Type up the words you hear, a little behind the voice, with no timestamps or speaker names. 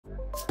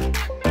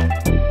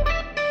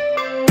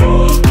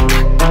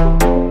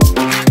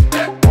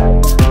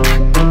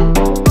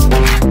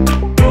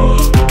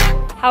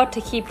how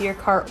to keep your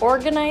car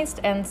organized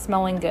and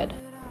smelling good.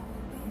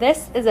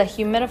 This is a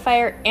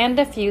humidifier and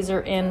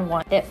diffuser in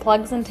one. It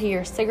plugs into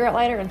your cigarette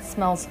lighter and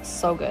smells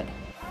so good.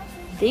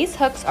 These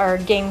hooks are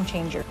a game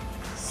changer.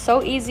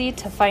 So easy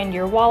to find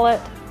your wallet.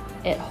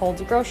 It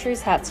holds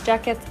groceries, hats,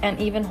 jackets, and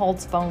even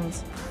holds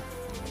phones.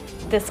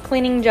 This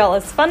cleaning gel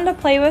is fun to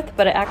play with,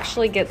 but it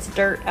actually gets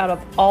dirt out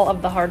of all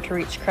of the hard to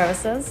reach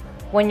crevices.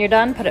 When you're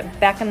done, put it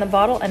back in the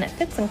bottle and it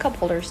fits in cup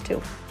holders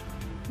too.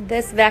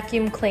 This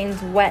vacuum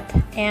cleans wet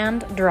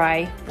and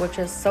dry, which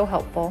is so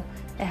helpful.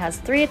 It has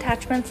 3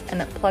 attachments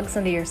and it plugs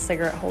into your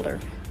cigarette holder.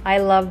 I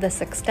love this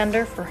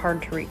extender for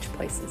hard to reach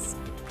places.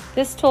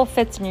 This tool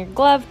fits in your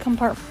glove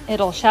compartment.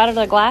 It'll shatter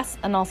the glass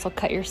and also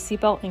cut your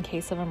seatbelt in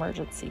case of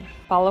emergency.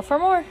 Follow for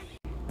more.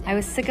 I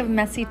was sick of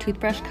messy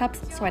toothbrush cups,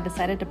 so I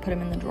decided to put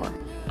them in the drawer.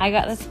 I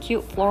got this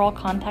cute floral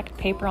contact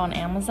paper on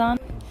Amazon.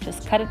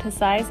 Just cut it to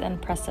size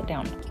and press it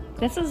down.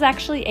 This is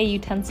actually a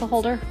utensil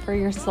holder for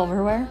your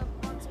silverware,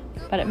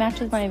 but it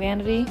matches my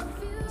vanity,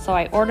 so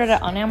I ordered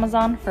it on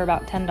Amazon for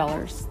about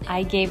 $10.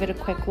 I gave it a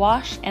quick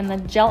wash and the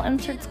gel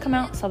inserts come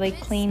out so they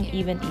clean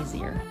even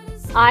easier.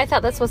 I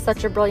thought this was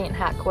such a brilliant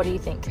hack. What do you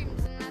think?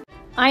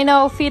 I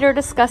know feet are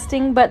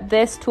disgusting, but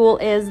this tool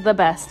is the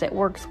best. It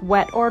works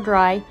wet or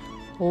dry.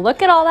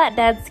 Look at all that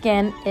dead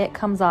skin. It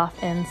comes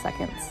off in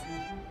seconds.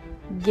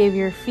 Give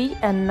your feet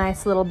a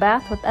nice little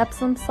bath with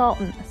Epsom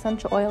salt and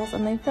essential oils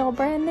and they feel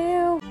brand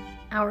new.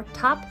 Our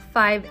top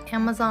 5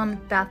 Amazon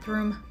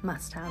bathroom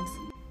must-haves.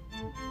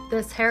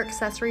 This hair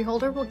accessory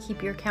holder will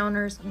keep your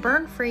counters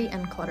burn-free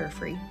and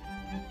clutter-free.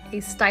 A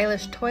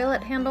stylish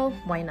toilet handle,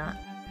 why not?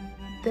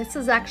 This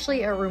is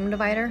actually a room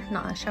divider,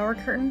 not a shower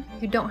curtain.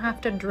 You don't have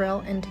to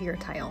drill into your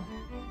tile.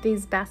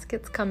 These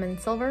baskets come in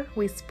silver.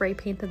 We spray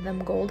painted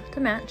them gold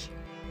to match.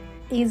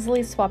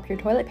 Easily swap your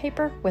toilet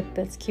paper with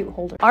this cute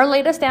holder. Our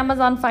latest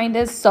Amazon find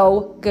is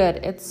so good.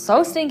 It's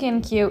so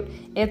stinking cute.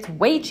 It's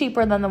way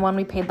cheaper than the one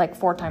we paid like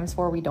 4 times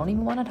for. We don't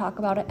even want to talk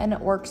about it, and it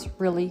works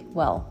really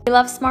well. We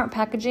love smart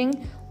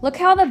packaging. Look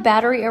how the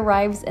battery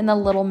arrives in the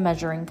little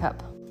measuring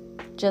cup.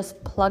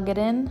 Just plug it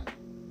in,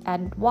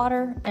 add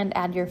water, and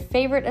add your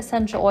favorite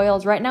essential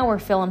oils. Right now we're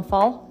feeling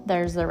fall.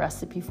 There's the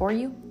recipe for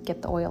you.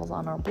 Get the oils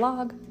on our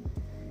blog.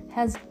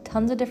 Has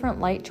tons of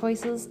different light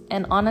choices,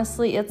 and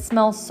honestly, it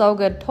smells so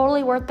good.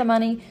 Totally worth the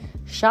money.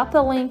 Shop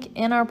the link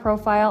in our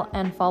profile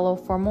and follow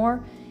for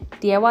more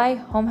DIY,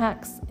 home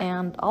hacks,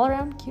 and all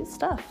around cute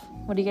stuff.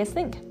 What do you guys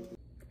think?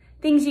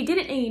 Things you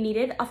didn't know you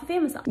needed off of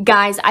Amazon.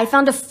 Guys, I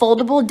found a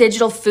foldable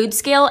digital food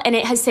scale and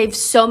it has saved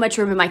so much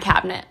room in my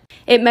cabinet.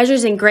 It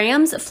measures in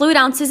grams, fluid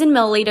ounces, and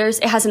milliliters.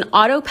 It has an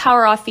auto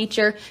power off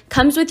feature,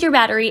 comes with your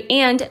battery,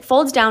 and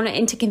folds down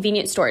into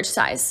convenient storage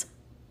size.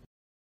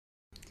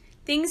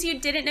 Things you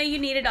didn't know you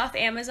needed off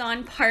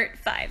Amazon, part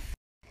 5.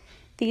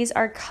 These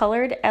are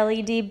colored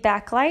LED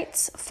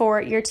backlights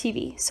for your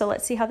TV. So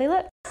let's see how they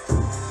look.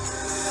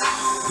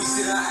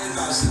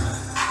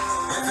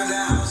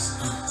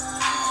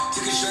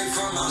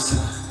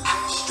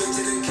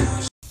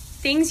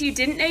 Things you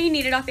didn't know you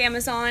needed off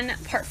Amazon,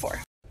 part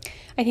 4.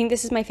 I think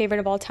this is my favorite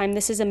of all time.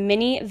 This is a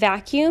mini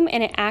vacuum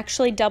and it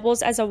actually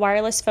doubles as a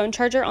wireless phone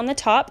charger on the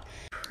top.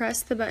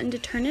 Press the button to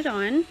turn it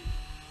on.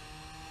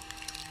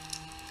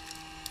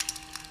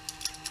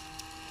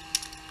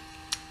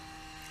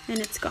 And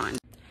it's gone.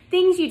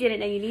 Things you didn't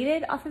know you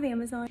needed off of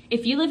Amazon.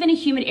 If you live in a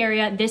humid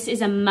area, this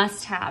is a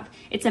must-have.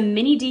 It's a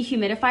mini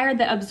dehumidifier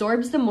that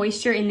absorbs the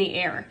moisture in the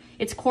air.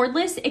 It's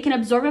cordless, it can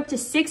absorb up to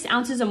 6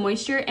 ounces of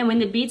moisture, and when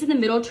the beads in the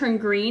middle turn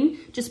green,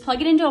 just plug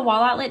it into a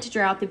wall outlet to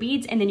dry out the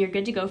beads, and then you're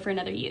good to go for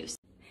another use.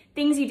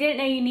 Things you didn't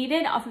know you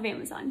needed off of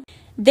Amazon.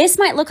 This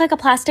might look like a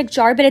plastic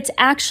jar, but it's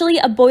actually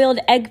a boiled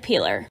egg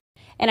peeler.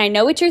 And I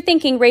know what you're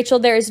thinking, Rachel,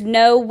 there is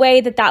no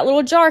way that that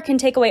little jar can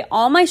take away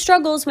all my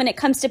struggles when it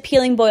comes to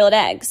peeling boiled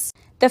eggs.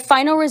 The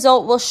final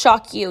result will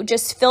shock you.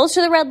 Just fill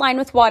to the red line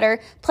with water,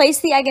 place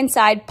the egg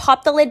inside,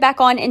 pop the lid back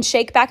on, and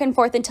shake back and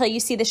forth until you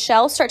see the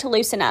shell start to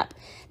loosen up.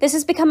 This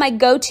has become my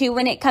go-to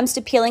when it comes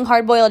to peeling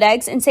hard-boiled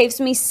eggs and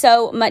saves me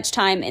so much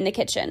time in the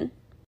kitchen.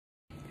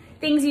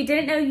 Things you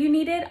didn't know you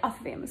needed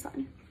off of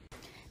Amazon.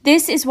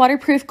 This is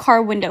waterproof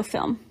car window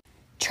film.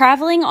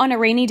 Traveling on a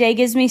rainy day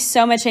gives me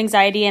so much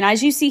anxiety, and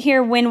as you see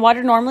here, when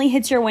water normally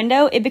hits your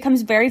window, it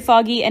becomes very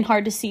foggy and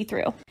hard to see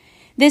through.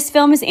 This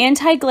film is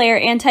anti-glare,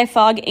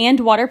 anti-fog, and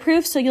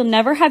waterproof, so you'll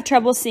never have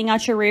trouble seeing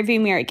out your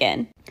rearview mirror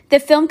again. The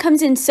film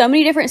comes in so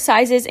many different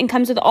sizes and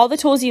comes with all the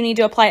tools you need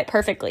to apply it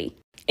perfectly.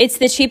 It's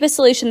the cheapest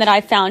solution that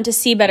I've found to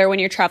see better when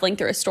you're traveling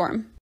through a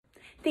storm.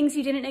 Things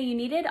you didn't know you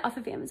needed off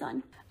of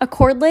Amazon. A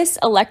cordless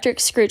electric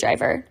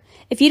screwdriver.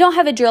 If you don't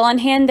have a drill on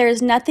hand, there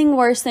is nothing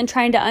worse than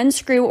trying to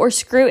unscrew or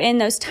screw in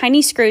those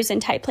tiny screws in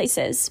tight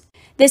places.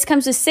 This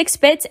comes with 6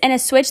 bits and a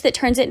switch that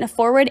turns it in a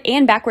forward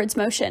and backwards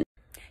motion.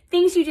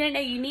 Things you didn't know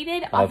you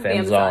needed off of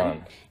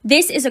Amazon.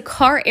 This is a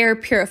car air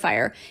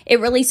purifier. It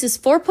releases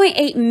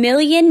 4.8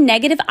 million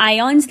negative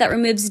ions that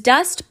removes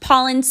dust,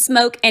 pollen,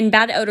 smoke, and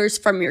bad odors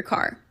from your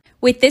car.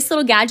 With this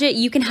little gadget,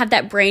 you can have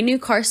that brand new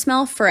car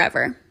smell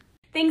forever.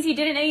 Things you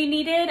didn't know you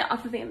needed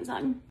off of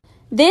Amazon.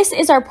 This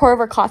is our pour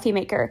over coffee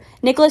maker.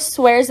 Nicholas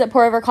swears that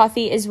pour over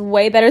coffee is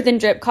way better than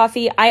drip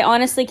coffee. I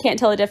honestly can't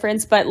tell the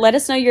difference, but let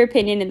us know your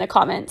opinion in the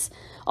comments.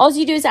 All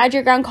you do is add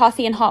your ground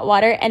coffee and hot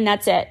water, and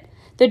that's it.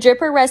 The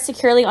dripper rests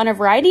securely on a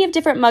variety of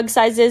different mug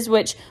sizes,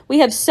 which we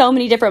have so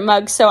many different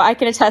mugs, so I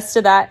can attest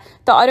to that.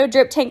 The auto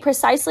drip tank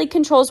precisely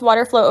controls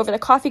water flow over the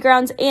coffee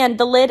grounds, and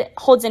the lid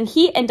holds in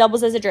heat and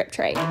doubles as a drip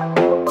tray.